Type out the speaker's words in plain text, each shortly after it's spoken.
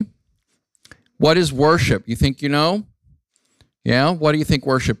What is worship? You think you know? Yeah? What do you think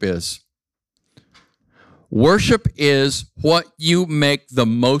worship is? Worship is what you make the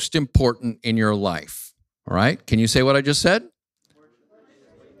most important in your life. All right? Can you say what I just said?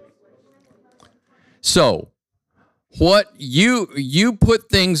 So, what you put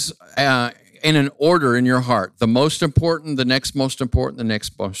things in an order in your heart. The most important, the next most important, the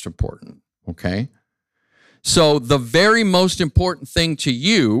next most important. Okay? So, the very most important thing to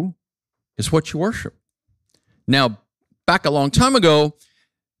you is what you worship. Now, back a long time ago,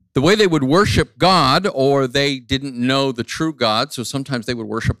 the way they would worship God, or they didn't know the true God, so sometimes they would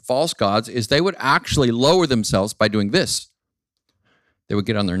worship false gods, is they would actually lower themselves by doing this. They would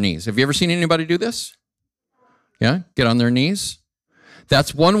get on their knees. Have you ever seen anybody do this? Yeah, get on their knees.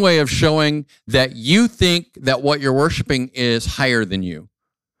 That's one way of showing that you think that what you're worshiping is higher than you.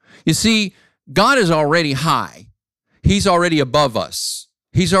 You see, God is already high. He's already above us.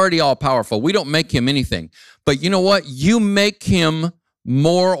 He's already all-powerful. We don't make him anything. But you know what? You make him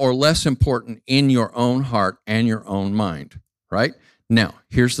more or less important in your own heart and your own mind, right? Now,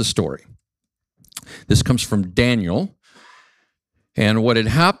 here's the story. This comes from Daniel. And what had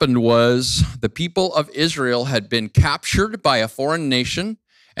happened was the people of Israel had been captured by a foreign nation,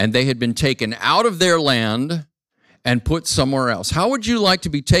 and they had been taken out of their land and put somewhere else. How would you like to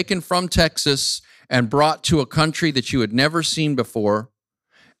be taken from Texas and brought to a country that you had never seen before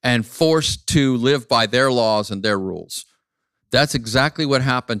and forced to live by their laws and their rules? That's exactly what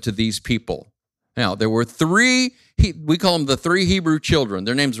happened to these people. Now, there were three, we call them the three Hebrew children.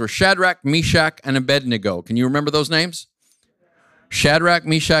 Their names were Shadrach, Meshach, and Abednego. Can you remember those names? Shadrach,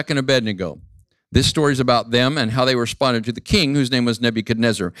 Meshach, and Abednego. This story is about them and how they responded to the king, whose name was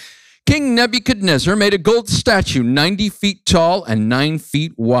Nebuchadnezzar. King Nebuchadnezzar made a gold statue 90 feet tall and 9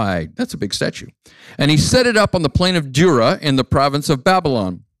 feet wide. That's a big statue. And he set it up on the plain of Dura in the province of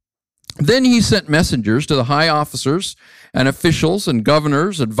Babylon. Then he sent messengers to the high officers and officials and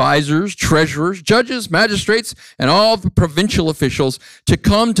governors, advisors, treasurers, judges, magistrates, and all the provincial officials to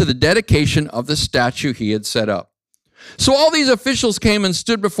come to the dedication of the statue he had set up. So all these officials came and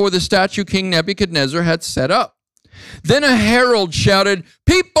stood before the statue King Nebuchadnezzar had set up. Then a herald shouted,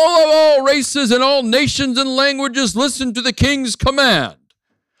 "People of all races and all nations and languages, listen to the king's command.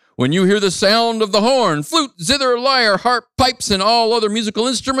 When you hear the sound of the horn, flute, zither, lyre, harp, pipes, and all other musical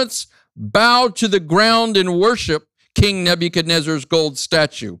instruments, bow to the ground and worship King Nebuchadnezzar's gold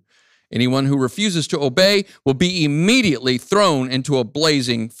statue. Anyone who refuses to obey will be immediately thrown into a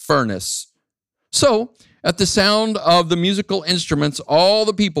blazing furnace." So, at the sound of the musical instruments, all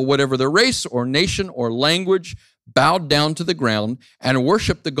the people, whatever their race or nation or language, bowed down to the ground and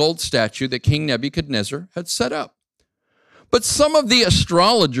worshiped the gold statue that King Nebuchadnezzar had set up. But some of the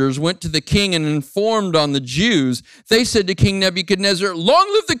astrologers went to the king and informed on the Jews. They said to King Nebuchadnezzar,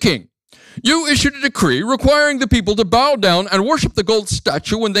 "Long live the king! You issued a decree requiring the people to bow down and worship the gold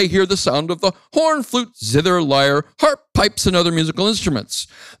statue when they hear the sound of the horn, flute, zither, lyre, harp, pipes, and other musical instruments.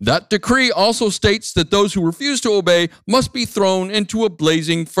 That decree also states that those who refuse to obey must be thrown into a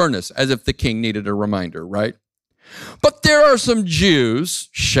blazing furnace," as if the king needed a reminder, right? "But there are some Jews,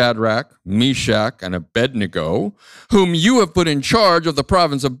 Shadrach, Meshach, and Abednego, whom you have put in charge of the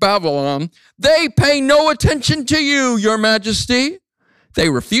province of Babylon. They pay no attention to you, your majesty. They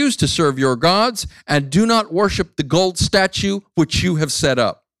refuse to serve your gods and do not worship the gold statue which you have set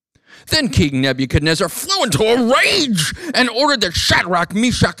up." Then King Nebuchadnezzar flew into a rage and ordered that Shadrach,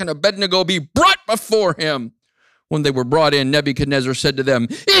 Meshach, and Abednego be brought before him. When they were brought in, Nebuchadnezzar said to them,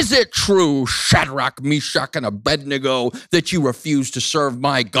 "Is it true, Shadrach, Meshach, and Abednego, that you refuse to serve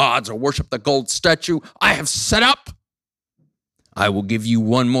my gods or worship the gold statue I have set up? I will give you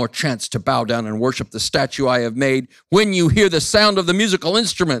one more chance to bow down and worship the statue I have made when you hear the sound of the musical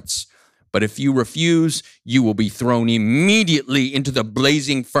instruments. But if you refuse, you will be thrown immediately into the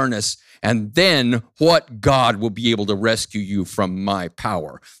blazing furnace, and then what God will be able to rescue you from my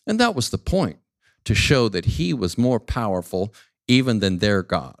power?" And that was the point, to show that he was more powerful even than their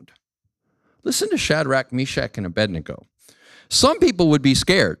God. Listen to Shadrach, Meshach, and Abednego. Some people would be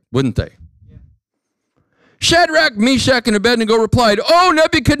scared, wouldn't they? Shadrach, Meshach, and Abednego replied, "O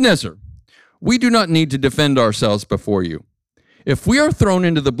Nebuchadnezzar, we do not need to defend ourselves before you. If we are thrown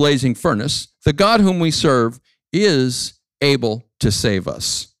into the blazing furnace, the God whom we serve is able to save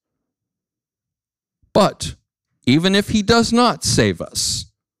us. But even if he does not save us,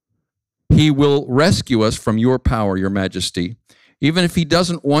 he will rescue us from your power, your majesty. Even if he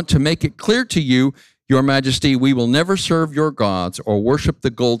doesn't want to make it clear to you, your majesty, we will never serve your gods or worship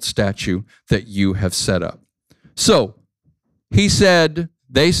the gold statue that you have set up." So they said,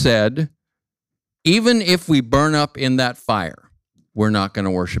 even if we burn up in that fire, we're not going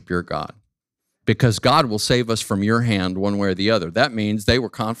to worship your God. because God will save us from your hand one way or the other. That means they were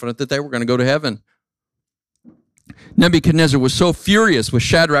confident that they were going to go to heaven. Nebuchadnezzar was so furious with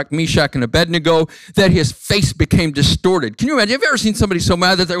Shadrach, Meshach, and Abednego that his face became distorted. Can you imagine? Have you ever seen somebody so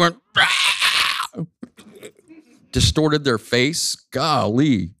mad that they went, distorted their face?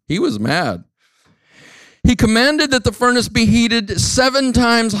 Golly, he was mad. He commanded that the furnace be heated 7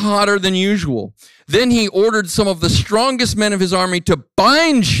 times hotter than usual. Then he ordered some of the strongest men of his army to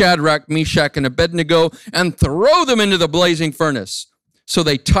bind Shadrach, Meshach, and Abednego and throw them into the blazing furnace. So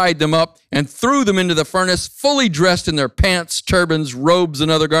they tied them up and threw them into the furnace, fully dressed in their pants, turbans, robes,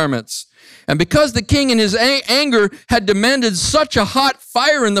 and other garments. And because the king in his anger had demanded such a hot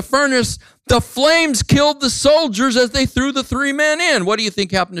fire in the furnace, the flames killed the soldiers as they threw the 3 men in. What do you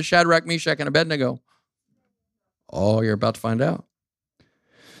think happened to Shadrach, Meshach, and Abednego? Oh, you're about to find out.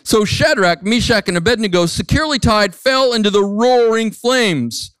 So Shadrach, Meshach, and Abednego, securely tied, fell into the roaring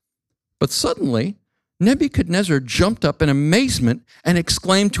flames. But suddenly, Nebuchadnezzar jumped up in amazement and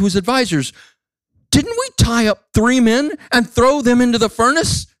exclaimed to his advisors, "Didn't we tie up 3 men and throw them into the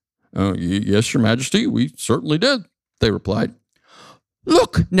furnace?" "Oh, yes, your majesty, we certainly did," they replied.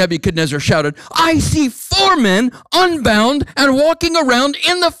 "Look," Nebuchadnezzar shouted, "I see 4 men unbound and walking around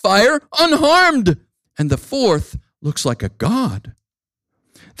in the fire unharmed. And the 4th looks like a god."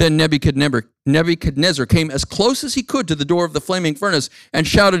 Then Nebuchadnezzar came as close as he could to the door of the flaming furnace and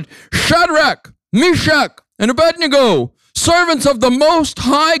shouted, "Shadrach, Meshach, and Abednego, servants of the Most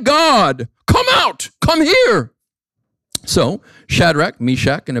High God, come out, come here." So Shadrach,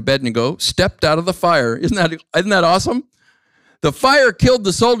 Meshach, and Abednego stepped out of the fire. Isn't that awesome? The fire killed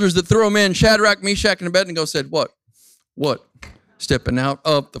the soldiers that threw them in. Shadrach, Meshach, and Abednego said, What? Stepping out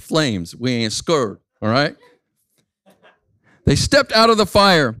of the flames. We ain't scared. All right? They stepped out of the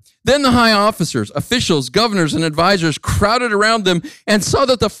fire. Then the high officers, officials, governors, and advisors crowded around them and saw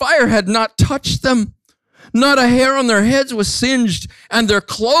that the fire had not touched them. Not a hair on their heads was singed, and their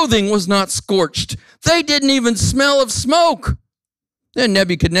clothing was not scorched. They didn't even smell of smoke. Then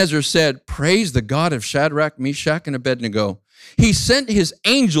Nebuchadnezzar said, "Praise the God of Shadrach, Meshach, and Abednego. He sent his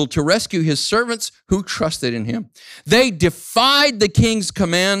angel to rescue his servants who trusted in him. They defied the king's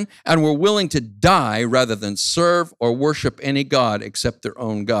command and were willing to die rather than serve or worship any god except their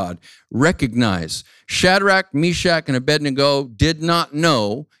own God." Recognize, Shadrach, Meshach, and Abednego did not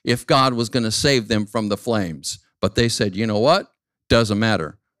know if God was going to save them from the flames. But they said, "You know what? Doesn't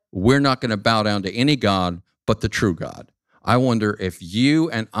matter. We're not going to bow down to any god but the true God." I wonder if you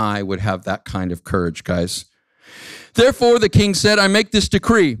and I would have that kind of courage, guys. Therefore, the king said, "I make this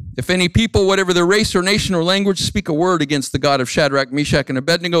decree. If any people, whatever their race or nation or language, speak a word against the God of Shadrach, Meshach, and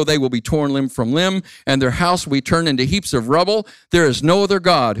Abednego, they will be torn limb from limb, and their house will be turned into heaps of rubble. There is no other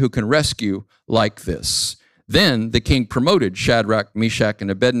God who can rescue like this." Then the king promoted Shadrach, Meshach,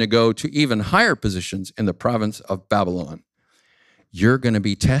 and Abednego to even higher positions in the province of Babylon. You're going to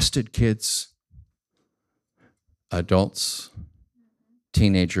be tested, kids. Adults,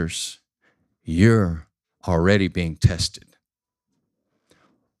 teenagers, you're already being tested.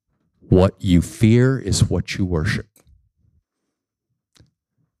 What you fear is what you worship.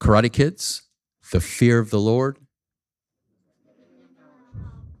 Karate kids, the fear of the Lord.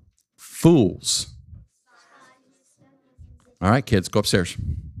 Fools. All right, kids, go upstairs.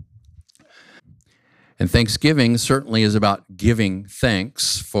 And Thanksgiving certainly is about giving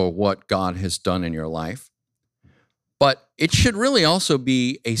thanks for what God has done in your life. But it should really also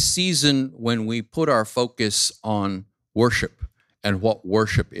be a season when we put our focus on worship and what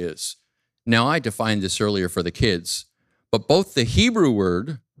worship is. Now, I defined this earlier for the kids, but both the Hebrew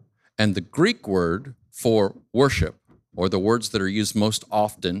word and the Greek word for worship, or the words that are used most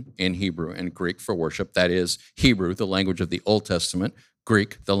often in Hebrew and Greek for worship, that is Hebrew, the language of the Old Testament,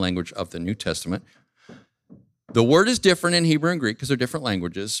 Greek, the language of the New Testament. The word is different in Hebrew and Greek because they're different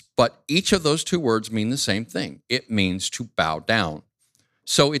languages, but each of those 2 words mean the same thing. It means to bow down.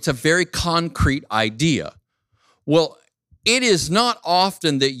 So it's a very concrete idea. Well, it is not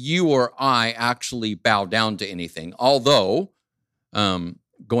often that you or I actually bow down to anything, although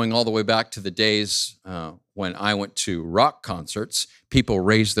going all the way back to the days when I went to rock concerts, people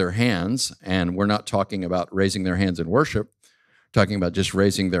raised their hands, and we're not talking about raising their hands in worship. Talking about just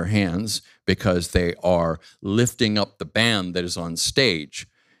raising their hands because they are lifting up the band that is on stage.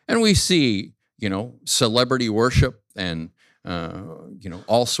 And we see, celebrity worship and,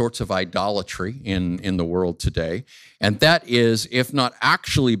 all sorts of idolatry in the world today. And that is, if not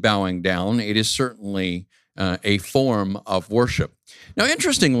actually bowing down, it is certainly a form of worship. Now,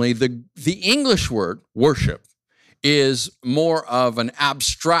 interestingly, the English word worship is more of an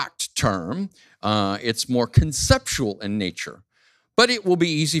abstract term. It's more conceptual in nature. but it will be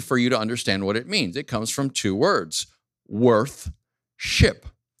easy for you to understand what it means. It comes from two words, worth-ship.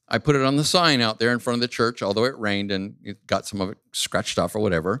 I put it on the sign out there in front of the church, although it rained and it got some of it scratched off or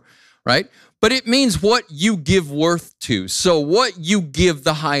whatever, right? But it means what you give worth to. So what you give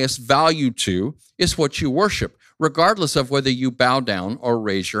the highest value to is what you worship, regardless of whether you bow down or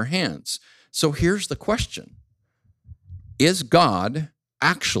raise your hands. So here's the question. Is God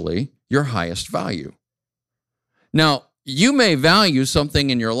actually your highest value? Now, you may value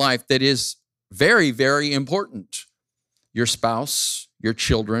something in your life that is very, very important. Your spouse, your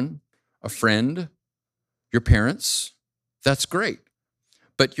children, a friend, your parents. That's great.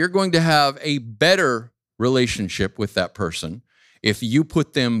 But you're going to have a better relationship with that person if you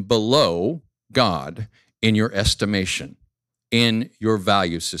put them below God in your estimation, in your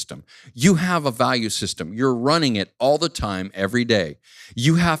value system. You have a value system. You're running it all the time, every day.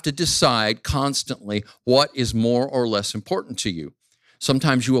 You have to decide constantly what is more or less important to you.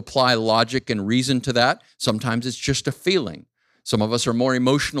 Sometimes you apply logic and reason to that. Sometimes it's just a feeling. Some of us are more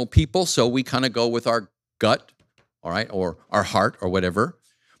emotional people, so we kind of go with our gut, all right, or our heart or whatever.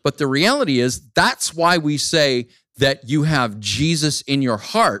 But the reality is that's why we say that you have Jesus in your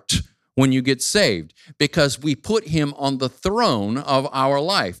heart when you get saved, because we put him on the throne of our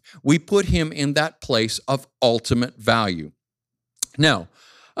life. We put him in that place of ultimate value. Now,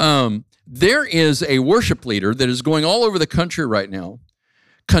 there is a worship leader that is going all over the country right now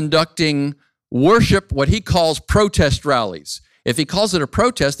conducting worship, what he calls protest rallies. If he calls it a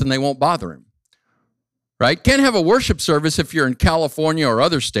protest, then they won't bother him, right? Can't have a worship service if you're in California or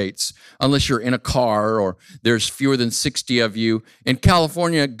other states unless you're in a car or there's fewer than 60 of you. In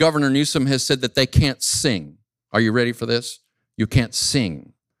California, Governor Newsom has said that they can't sing. Are you ready for this? You can't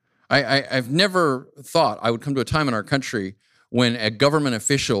sing. I've never thought I would come to a time in our country when a government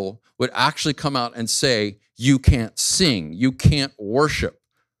official would actually come out and say, you can't sing, you can't worship.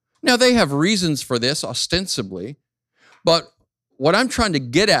 Now, they have reasons for this, ostensibly, but what I'm trying to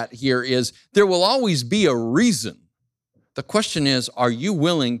get at here is there will always be a reason. The question is, are you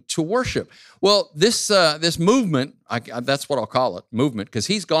willing to worship? Well, this movement, that's what I'll call it, movement, because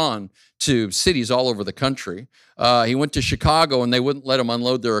he's gone to cities all over the country. He went to Chicago and they wouldn't let him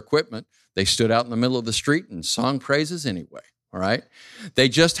unload their equipment. They stood out in the middle of the street and sang praises anyway, all right? They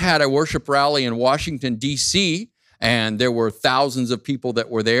just had a worship rally in Washington, D.C., and there were thousands of people that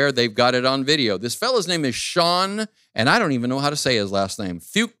were there. They've got it on video. This fellow's name is Sean, and I don't even know how to say his last name,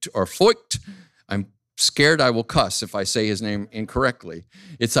 Fucht or Feucht. I'm scared I will cuss if I say his name incorrectly.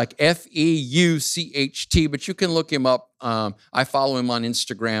 It's like F-E-U-C-H-T, but you can look him up. I follow him on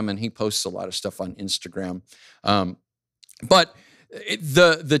Instagram, and he posts a lot of stuff on Instagram. But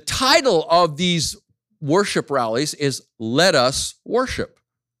the title of these worship rallies is Let Us Worship.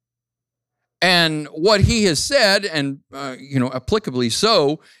 And what he has said, and applicably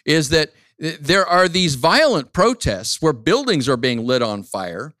so, is that there are these violent protests where buildings are being lit on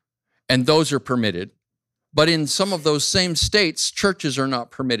fire, and those are permitted. But in some of those same states, churches are not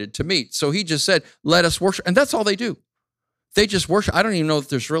permitted to meet. So he just said, let us worship. And that's all they do. They just worship. I don't even know if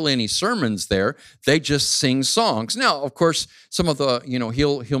there's really any sermons there. They just sing songs. Now, of course, some of the,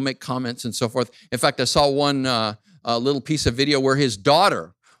 he'll make comments and so forth. In fact, I saw one little piece of video where his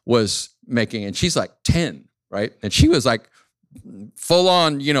daughter was making, and she's like 10, right? And she was like full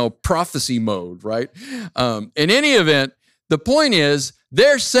on, prophecy mode, right? In any event, the point is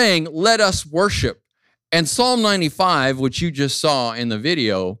they're saying, let us worship. And Psalm 95, which you just saw in the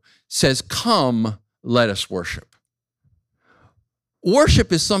video, says, come, let us worship.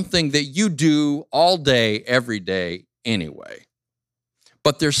 Worship is something that you do all day, every day anyway.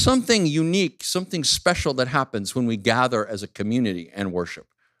 But there's something unique, something special that happens when we gather as a community and worship.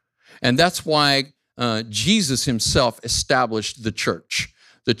 And that's why Jesus himself established the church.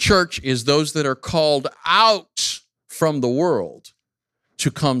 The church is those that are called out from the world to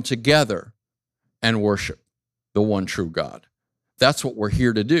come together and worship the one true God. That's what we're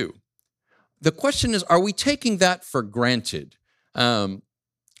here to do. The question is, are we taking that for granted?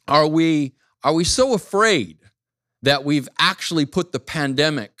 Are we so afraid that we've actually put the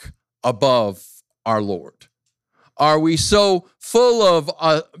pandemic above our Lord? Are we so full of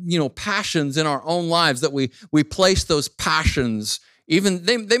passions in our own lives that we place those passions, even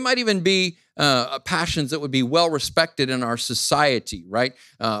they might even be passions that would be well respected in our society, right?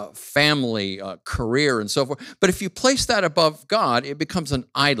 Family, career, and so forth. But if you place that above God, it becomes an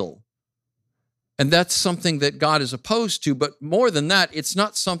idol. And that's something that God is opposed to. But more than that, it's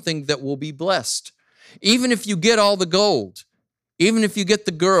not something that will be blessed. Even if you get all the gold, even if you get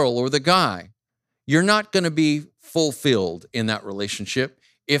the girl or the guy, you're not going to be fulfilled in that relationship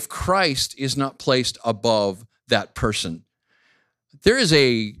if Christ is not placed above that person. there is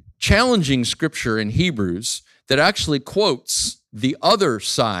a challenging scripture in Hebrews that actually quotes the other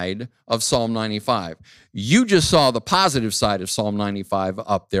side of Psalm 95. You just saw the positive side of Psalm 95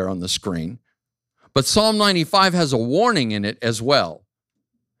 up there on the screen, but Psalm 95 has a warning in it as well.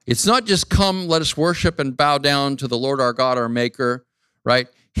 It's not just come, let us worship and bow down to the Lord our God, our Maker, right?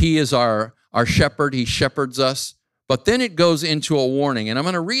 He is our shepherd. He shepherds us. But then it goes into a warning, and I'm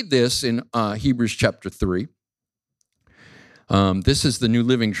going to read this in Hebrews chapter 3. This is the New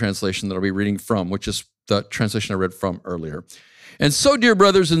Living Translation that I'll be reading from, which is the translation I read from earlier. And so, dear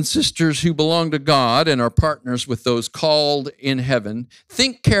brothers and sisters who belong to God and are partners with those called in heaven,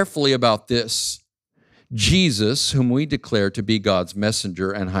 think carefully about this. Jesus, whom we declare to be God's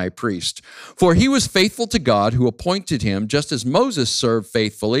messenger and high priest. For he was faithful to God who appointed him, just as Moses served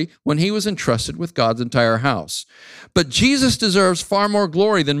faithfully when he was entrusted with God's entire house. But Jesus deserves far more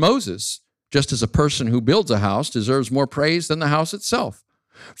glory than Moses, just as a person who builds a house deserves more praise than the house itself.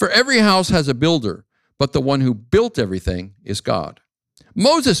 For every house has a builder, but the one who built everything is God.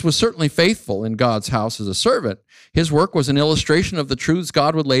 Moses was certainly faithful in God's house as a servant. His work was an illustration of the truths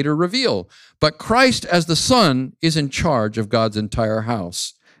God would later reveal. But Christ as the Son is in charge of God's entire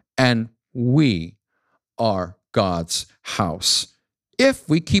house, and we are God's house, if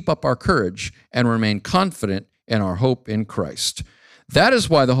we keep up our courage and remain confident in our hope in Christ. That is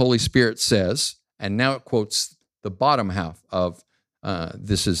why the Holy Spirit says, and now it quotes the bottom half of,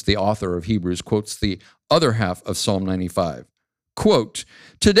 this is the author of Hebrews, quotes the other half of Psalm 95. Quote,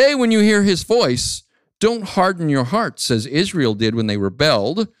 today when you hear his voice, don't harden your hearts as Israel did when they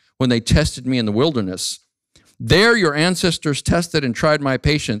rebelled, when they tested me in the wilderness. There your ancestors tested and tried my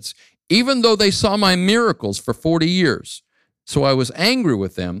patience, even though they saw my miracles for 40 years. So I was angry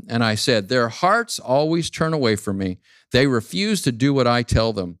with them, and I said, their hearts always turn away from me. They refuse to do what I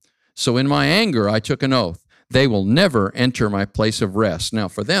tell them. So in my anger I took an oath. They will never enter my place of rest. Now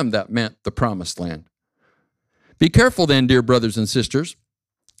for them that meant the promised land. Be careful then, dear brothers and sisters.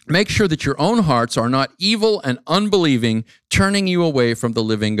 Make sure that your own hearts are not evil and unbelieving, turning you away from the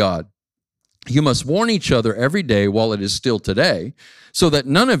living God. You must warn each other every day while it is still today, so that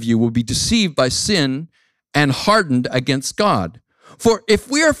none of you will be deceived by sin and hardened against God. For if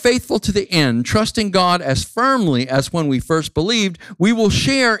we are faithful to the end, trusting God as firmly as when we first believed, we will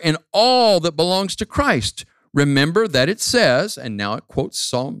share in all that belongs to Christ. Remember that it says, and now it quotes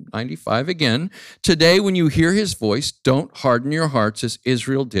Psalm 95 again, today when you hear his voice, don't harden your hearts as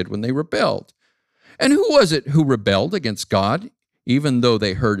Israel did when they rebelled. And who was it who rebelled against God, even though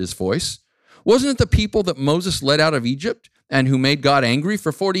they heard his voice? Wasn't it the people that Moses led out of Egypt and who made God angry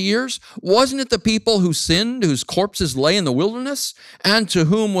for 40 years? Wasn't it the people who sinned, whose corpses lay in the wilderness, and to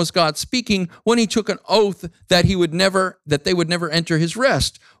whom was God speaking when he took an oath that they would never enter his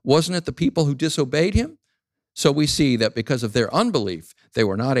rest? Wasn't it the people who disobeyed him? So we see that because of their unbelief, they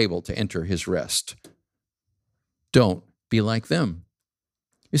were not able to enter his rest. Don't be like them.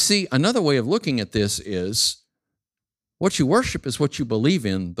 You see, another way of looking at this is what you worship is what you believe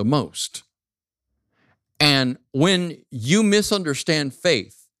in the most. And when you misunderstand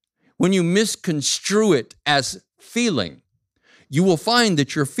faith, when you misconstrue it as feeling, you will find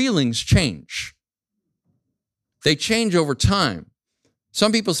that your feelings change. They change over time.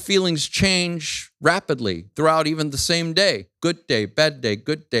 Some people's feelings change rapidly throughout even the same day. Good day, bad day,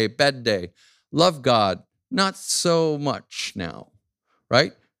 good day, bad day. Love God, not so much now,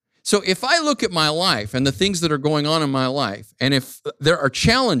 right? So if I look at my life and the things that are going on in my life, and if there are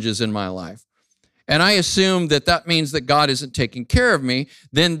challenges in my life, and I assume that that means that God isn't taking care of me,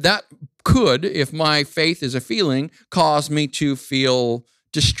 then that could, if my faith is a feeling, cause me to feel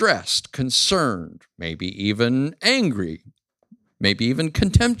distressed, concerned, maybe even angry, maybe even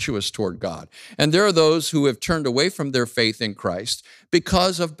contemptuous toward God. And there are those who have turned away from their faith in Christ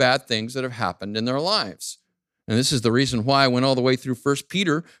because of bad things that have happened in their lives. And this is the reason why I went all the way through 1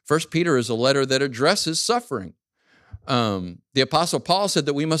 Peter. 1 Peter is a letter that addresses suffering. The Apostle Paul said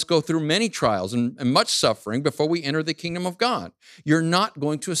that we must go through many trials and much suffering before we enter the kingdom of God. You're not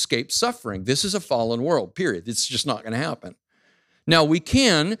going to escape suffering. This is a fallen world, period. It's just not going to happen. Now, we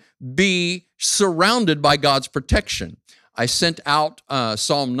can be surrounded by God's protection. I sent out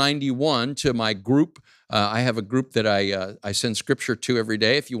Psalm 91 to my group. I have a group that I send scripture to every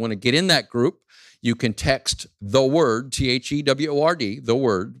day. If you want to get in that group, you can text the word, THEWORD, the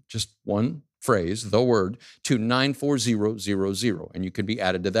word, just one phrase, the word, to 94000, and you can be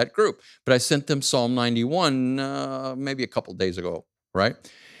added to that group. But I sent them Psalm 91 maybe a couple days ago, right?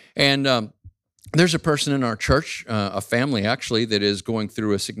 And There's a person in our church, a family actually, that is going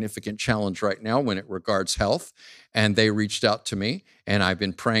through a significant challenge right now when it regards health. And they reached out to me, and I've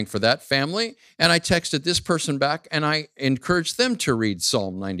been praying for that family. And I texted this person back, and I encouraged them to read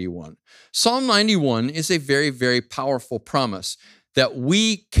Psalm 91. Psalm 91 is a very, very powerful promise that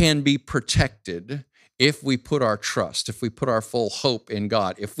we can be protected if we put our trust, if we put our full hope in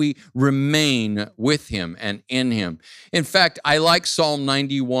God, if we remain with Him and in Him. In fact, I like Psalm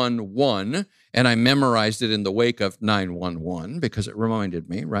 91:1, and I memorized it in the wake of 911 because it reminded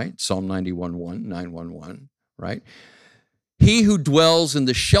me, right? Psalm 91:1, 911, right? He who dwells in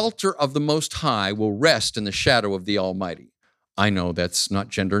the shelter of the Most High will rest in the shadow of the Almighty. I know that's not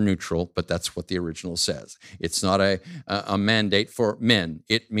gender neutral, but that's what the original says. It's not a mandate for men.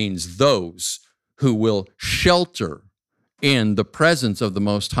 It means those who will shelter in the presence of the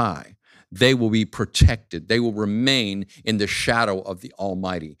Most High. They will be protected. They will remain in the shadow of the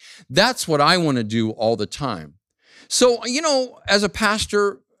Almighty. That's what I want to do all the time. So, as a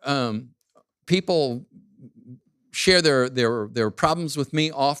pastor, people share their problems with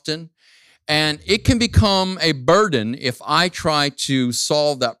me often, and it can become a burden if I try to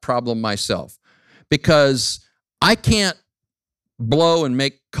solve that problem myself, because I can't blow and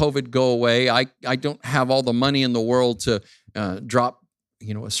make COVID go away. I don't have all the money in the world to drop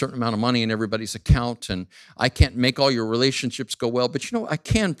a certain amount of money in everybody's account, and I can't make all your relationships go well, but I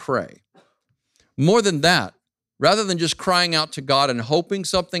can pray. More than that, rather than just crying out to God and hoping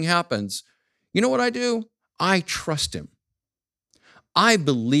something happens, you know what I do? I trust Him. I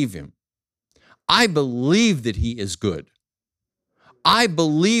believe Him. I believe that He is good. I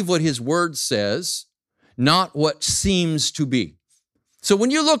believe what His word says, not what seems to be. So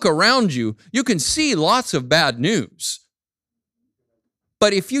when you look around you, you can see lots of bad news.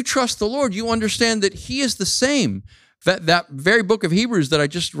 But if you trust the Lord, you understand that He is the same. That very book of Hebrews that I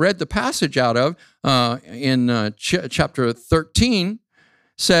just read the passage out of in chapter 13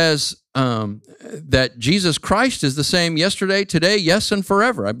 says that Jesus Christ is the same yesterday, today, yes, and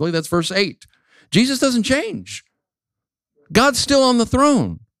forever. I believe that's verse 8. Jesus doesn't change. God's still on the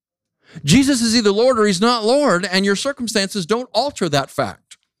throne. Jesus is either Lord or He's not Lord, and your circumstances don't alter that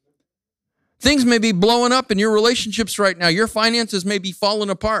fact. Things may be blowing up in your relationships right now. Your finances may be falling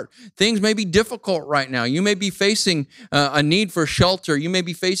apart. Things may be difficult right now. You may be facing a need for shelter. You may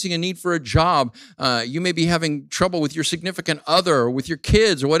be facing a need for a job. You may be having trouble with your significant other or with your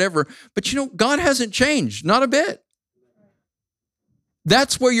kids or whatever. But God hasn't changed, not a bit.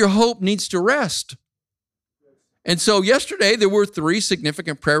 That's where your hope needs to rest. And so yesterday, there were 3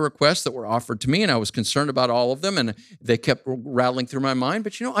 significant prayer requests that were offered to me, and I was concerned about all of them, and they kept rattling through my mind.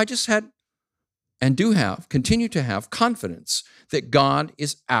 But, I just had and continue to have confidence that God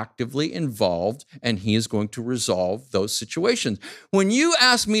is actively involved, and He is going to resolve those situations. When you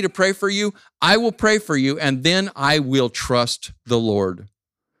ask me to pray for you, I will pray for you, and then I will trust the Lord.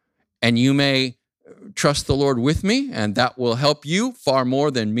 And you may trust the Lord with me, and that will help you far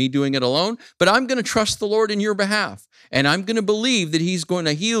more than me doing it alone. But I'm going to trust the Lord in your behalf, and I'm going to believe that He's going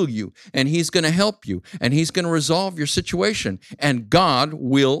to heal you, and He's going to help you, and He's going to resolve your situation, and God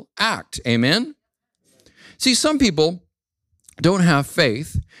will act. Amen? See, some people don't have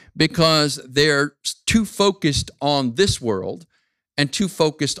faith because they're too focused on this world and too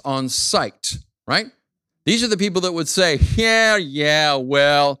focused on sight, right? These are the people that would say,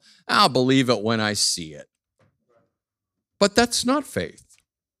 well, I'll believe it when I see it. But that's not faith.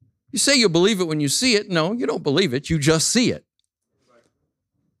 You say you believe it when you see it. No, you don't believe it. You just see it.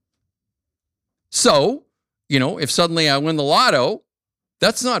 So, if suddenly I win the lotto,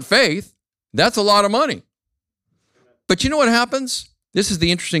 that's not faith. That's a lot of money. But you know what happens? This is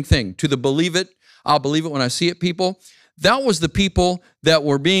the interesting thing. To the believe it, I'll believe it when I see it people, that was the people that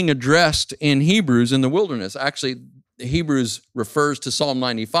were being addressed in Hebrews in the wilderness. Actually, Hebrews refers to Psalm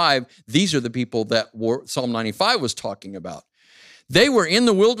 95. These are the people that Psalm 95 was talking about. They were in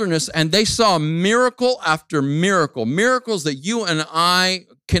the wilderness, and they saw miracle after miracle, miracles that you and I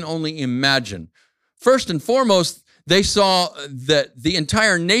can only imagine. First and foremost, they saw that the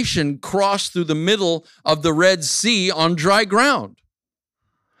entire nation crossed through the middle of the Red Sea on dry ground.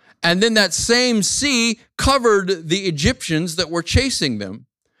 And then that same sea covered the Egyptians that were chasing them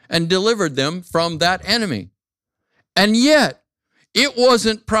and delivered them from that enemy. And yet, it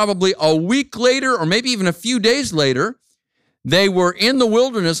wasn't probably a week later or maybe even a few days later, they were in the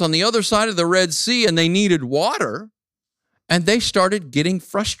wilderness on the other side of the Red Sea, and they needed water, and they started getting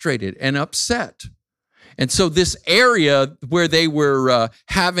frustrated and upset. And so this area where they were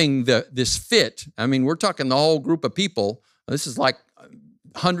having this fit, I mean, we're talking the whole group of people. This is like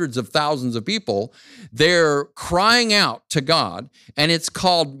hundreds of thousands of people. They're crying out to God, and it's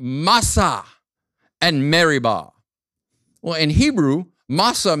called Massah. and Meribah. Well, in Hebrew,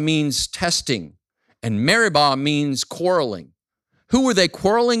 Massa means testing, and Meribah means quarreling. Who were they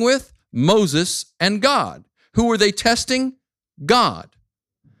quarreling with? Moses and God. Who were they testing? God.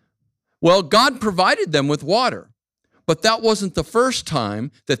 Well, God provided them with water, but that wasn't the first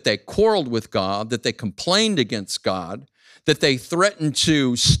time that they quarreled with God, that they complained against God, that they threatened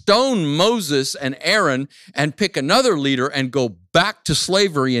to stone Moses and Aaron and pick another leader and go back to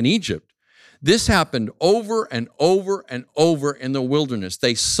slavery in Egypt. This happened over and over and over in the wilderness.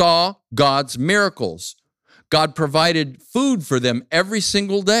 They saw God's miracles. God provided food for them every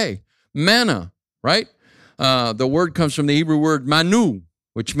single day. Manna, right? The word comes from the Hebrew word manu,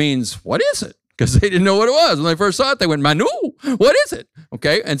 which means, what is it? Because they didn't know what it was. When they first saw it, they went, manu, what is it?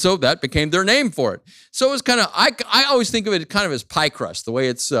 Okay, and so that became their name for it. So it was kind of, I always think of it kind of as pie crust, the way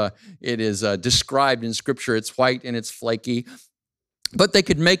it is described in Scripture. It's white and it's flaky. But they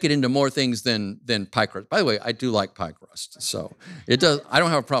could make it into more things than pie crust. By the way, I do like pie crust, so it does. I don't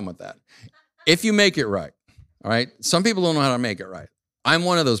have a problem with that. If you make it right, all right? Some people don't know how to make it right. I'm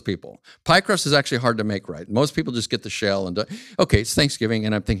one of those people. Pie crust is actually hard to make right. Most people just get the shell and okay, it's Thanksgiving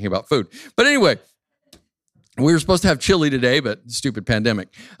and I'm thinking about food. But anyway, we were supposed to have chili today, but stupid pandemic.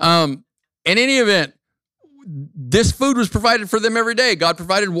 In any event, this food was provided for them every day. God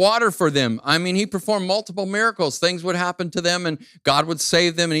provided water for them. I mean, he performed multiple miracles. Things would happen to them and God would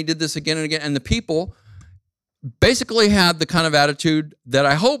save them, and he did this again and again. And the people basically had the kind of attitude that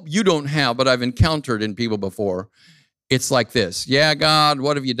I hope you don't have, but I've encountered in people before. It's like this. Yeah, God,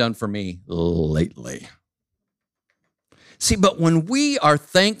 what have you done for me lately? See, but when we are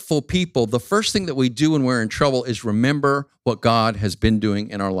thankful people, the first thing that we do when we're in trouble is remember what God has been doing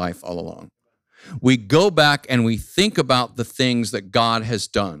in our life all along. We go back and we think about the things that God has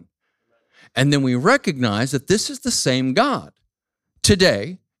done. And then we recognize that this is the same God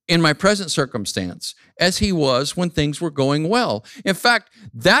today in my present circumstance as he was when things were going well. In fact,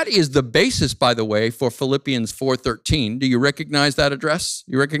 that is the basis, by the way, for Philippians 4:13. Do you recognize that address?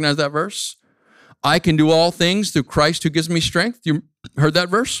 You recognize that verse? I can do all things through Christ who gives me strength. You heard that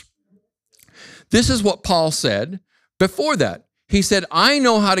verse? This is what Paul said before that. He said, I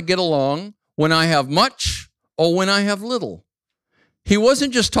know how to get along when I have much or when I have little. He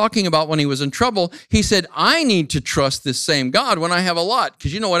wasn't just talking about when he was in trouble. He said, I need to trust this same God when I have a lot.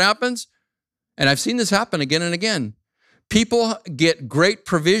 Because you know what happens? And I've seen this happen again and again. People get great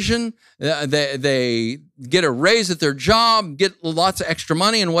provision. They get a raise at their job, get lots of extra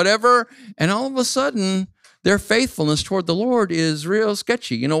money and whatever. And all of a sudden, their faithfulness toward the Lord is real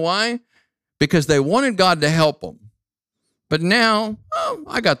sketchy. You know why? Because they wanted God to help them. But now, oh,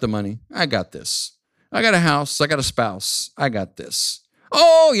 I got the money. I got this. I got a house. I got a spouse. I got this.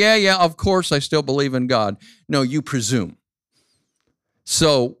 Oh, yeah, of course I still believe in God. No, you presume.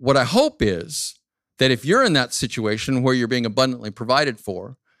 So what I hope is that if you're in that situation where you're being abundantly provided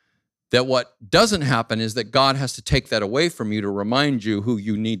for, that what doesn't happen is that God has to take that away from you to remind you who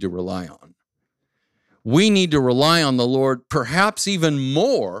you need to rely on. We need to rely on the Lord perhaps even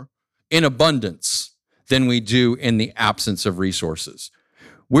more in abundance than we do in the absence of resources.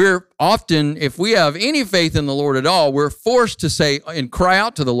 We're often, if we have any faith in the Lord at all, we're forced to say and cry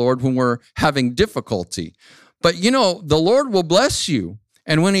out to the Lord when we're having difficulty. But you know, the Lord will bless you.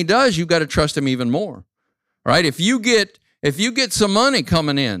 And when he does, you've got to trust him even more. Right? If you get some money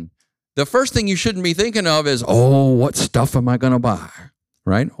coming in, the first thing you shouldn't be thinking of is, oh, what stuff am I going to buy?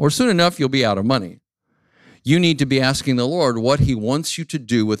 Right? Or soon enough, you'll be out of money. You need to be asking the Lord what he wants you to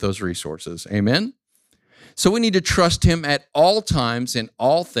do with those resources. Amen? So we need to trust him at all times in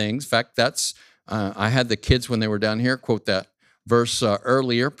all things. In fact, that's, I had the kids when they were down here quote that verse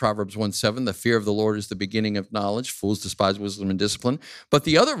earlier, Proverbs 1:7, the fear of the Lord is the beginning of knowledge. Fools despise wisdom and discipline. But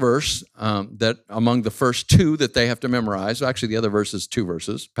the other verse that among the first two that they have to memorize, actually the other verse is two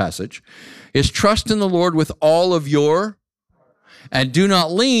verses, passage, is trust in the Lord with all of your, and do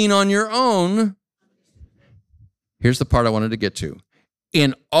not lean on your own. Here's the part I wanted to get to.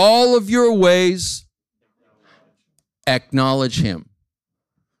 In all of your ways, acknowledge him.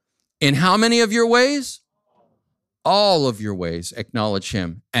 In how many of your ways? All of your ways, acknowledge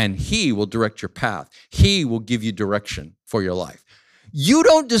him, and he will direct your path. He will give you direction for your life. You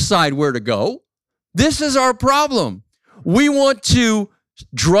don't decide where to go. This is our problem. We want to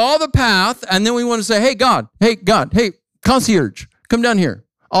draw the path, and then we want to say, hey, God, hey, concierge, come down here.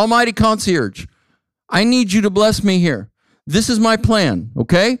 Almighty concierge, I need you to bless me here. This is my plan,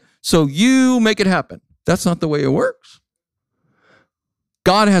 okay? So you make it happen. That's not the way it works.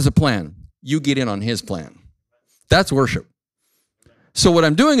 God has a plan. You get in on his plan. That's worship. So what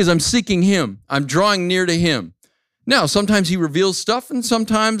I'm doing is I'm seeking him. I'm drawing near to him. Now, sometimes he reveals stuff and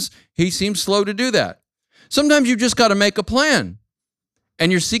sometimes he seems slow to do that. Sometimes you just got to make a plan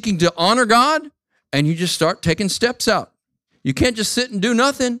and you're seeking to honor God and you just start taking steps out. You can't just sit and do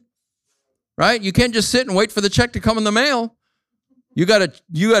nothing, right? You can't just sit and wait for the check to come in the mail. You got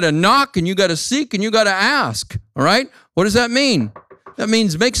to knock and you got to seek and you got to ask, all right? What does that mean? That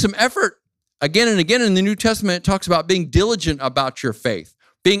means make some effort. Again and again in the New Testament, it talks about being diligent about your faith,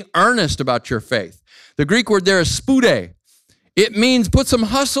 being earnest about your faith. The Greek word there is spude. It means put some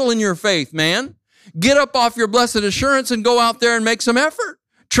hustle in your faith, man. Get up off your blessed assurance and go out there and make some effort.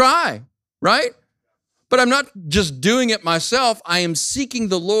 Try, right? But I'm not just doing it myself. I am seeking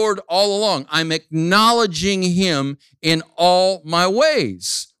the Lord all along. I'm acknowledging him in all my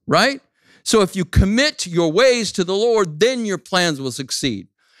ways, right? So if you commit your ways to the Lord, then your plans will succeed.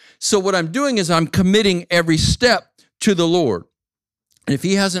 So what I'm doing is I'm committing every step to the Lord. And if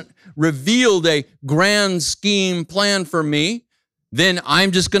he hasn't revealed a grand scheme plan for me, then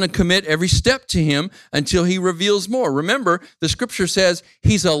I'm just going to commit every step to him until he reveals more. Remember, the scripture says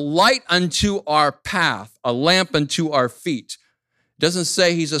he's a light unto our path, a lamp unto our feet. It doesn't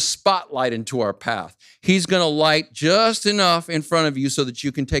say he's a spotlight into our path. He's going to light just enough in front of you so that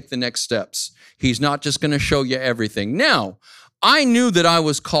you can take the next steps. He's not just going to show you everything. Now, I knew that I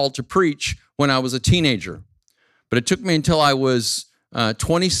was called to preach when I was a teenager, but it took me until I was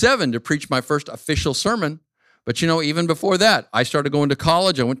 27 to preach my first official sermon. But even before that, I started going to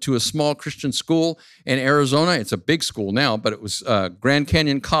college. I went to a small Christian school in Arizona. It's a big school now, but it was Grand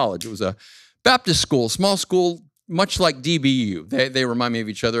Canyon College. It was a Baptist school, small school, much like DBU. They remind me of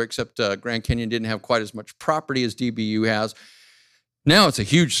each other, except Grand Canyon didn't have quite as much property as DBU has. Now it's a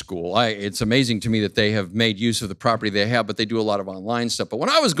huge school. It's amazing to me that they have made use of the property they have, but they do a lot of online stuff. But when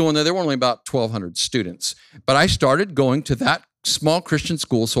I was going there were only about 1,200 students. But I started going to that small Christian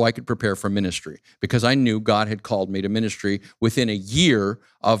school so I could prepare for ministry because I knew God had called me to ministry within a year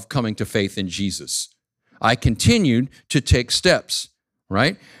of coming to faith in Jesus. I continued to take steps,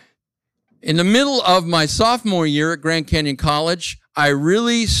 right? In the middle of my sophomore year at Grand Canyon College, I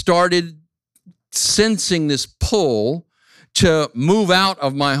really started sensing this pull to move out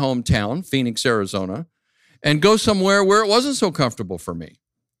of my hometown, Phoenix, Arizona, and go somewhere where it wasn't so comfortable for me.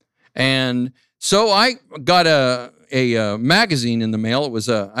 And so I got a magazine in the mail. It was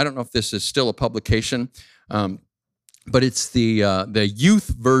I don't know if this is still a publication, but it's the youth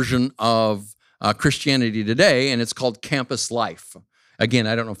version of Christianity Today, and it's called Campus Life. Again,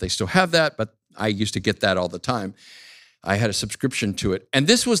 I don't know if they still have that, but I used to get that all the time. I had a subscription to it. And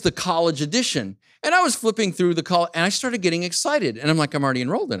this was the college edition. And I was flipping through the college, and I started getting excited. And I'm like, I'm already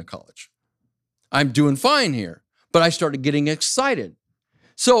enrolled in a college. I'm doing fine here. But I started getting excited.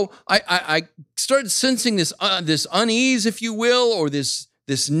 So I started sensing this unease, if you will, or this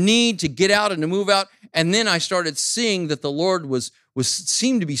need to get out and to move out. And then I started seeing that the Lord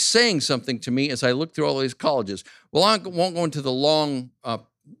seemed to be saying something to me as I looked through all these colleges. Well, I won't go into the long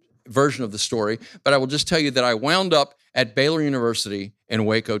version of the story, but I will just tell you that I wound up at Baylor University in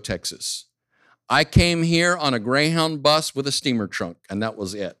Waco, Texas. I came here on a Greyhound bus with a steamer trunk, and that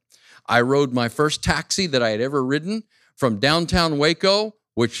was it. I rode my first taxi that I had ever ridden from downtown Waco,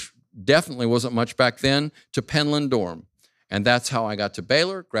 which definitely wasn't much back then, to Penland Dorm. And that's how I got to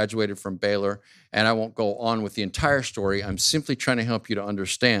Baylor, graduated from Baylor, and I won't go on with the entire story. I'm simply trying to help you to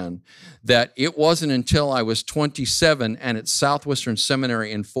understand that it wasn't until I was 27 and at Southwestern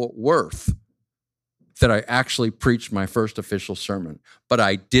Seminary in Fort Worth that I actually preached my first official sermon. But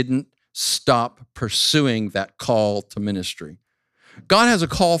I didn't stop pursuing that call to ministry. God has a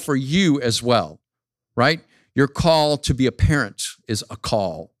call for you as well, right? Your call to be a parent is a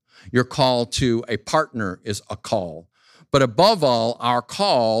call. Your call to a partner is a call. But above all, our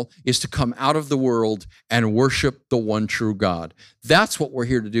call is to come out of the world and worship the one true God. That's what we're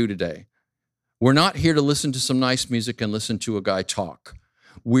here to do today. We're not here to listen to some nice music and listen to a guy talk.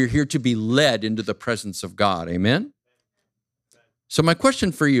 We're here to be led into the presence of God. Amen? So my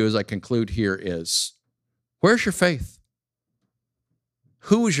question for you as I conclude here is, where's your faith?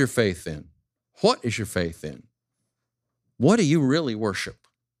 Who is your faith in? What is your faith in? What do you really worship?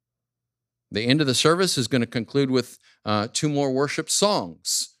 The end of the service is going to conclude with 2 more worship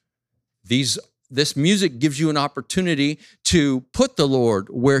songs. This music gives you an opportunity to put the Lord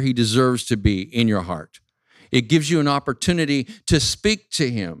where he deserves to be in your heart. It gives you an opportunity to speak to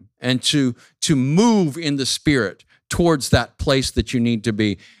him and to move in the Spirit towards that place that you need to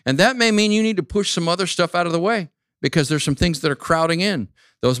be. And that may mean you need to push some other stuff out of the way because there's some things that are crowding in.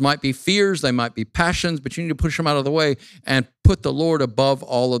 Those might be fears, they might be passions, but you need to push them out of the way and put the Lord above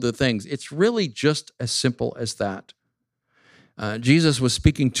all other things. It's really just as simple as that. Jesus was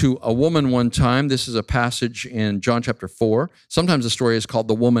speaking to a woman one time. This is a passage in John chapter 4. Sometimes the story is called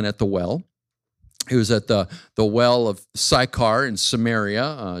the woman at the well. He was at the well of Sychar in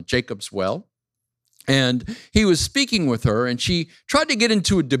Samaria, Jacob's well. And he was speaking with her, and she tried to get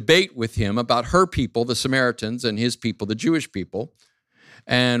into a debate with him about her people, the Samaritans, and his people, the Jewish people,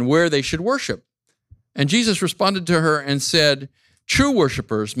 and where they should worship. And Jesus responded to her and said, true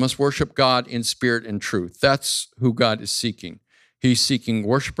worshipers must worship God in spirit and truth. That's who God is seeking. He's seeking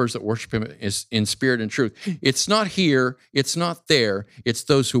worshipers that worship him in spirit and truth. It's not here, it's not there. It's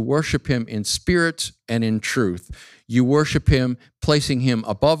those who worship him in spirit and in truth. You worship him, placing him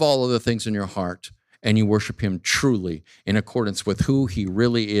above all other things in your heart, and you worship him truly in accordance with who he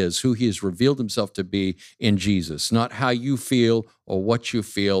really is, who he has revealed himself to be in Jesus, not how you feel or what your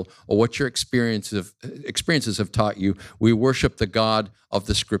experiences have taught you. We worship the God of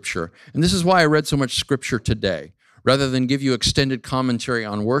the Scripture. And this is why I read so much Scripture today. Rather than give you extended commentary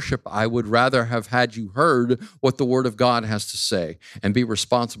on worship, I would rather have had you heard what the Word of God has to say and be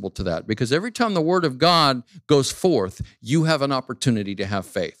responsible to that. Because every time the Word of God goes forth, you have an opportunity to have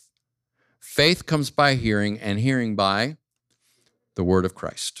faith. Faith comes by hearing, and hearing by the Word of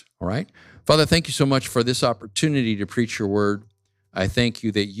Christ. All right? Father, thank you so much for this opportunity to preach your Word. I thank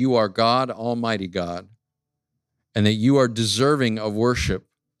you that you are God, Almighty God, and that you are deserving of worship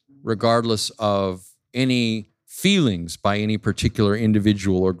regardless of any feelings by any particular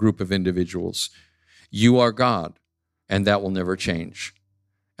individual or group of individuals. You are God, and that will never change.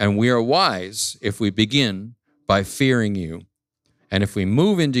 And we are wise if we begin by fearing you, and if we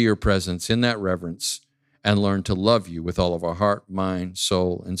move into your presence in that reverence and learn to love you with all of our heart, mind,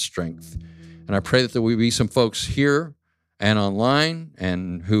 soul, and strength. And I pray that there will be some folks here and online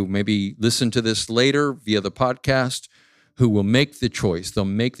and who maybe listen to this later via the podcast who will make the choice, they'll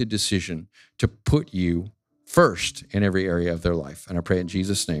make the decision to put you first in every area of their life. And I pray in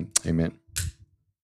Jesus' name, amen.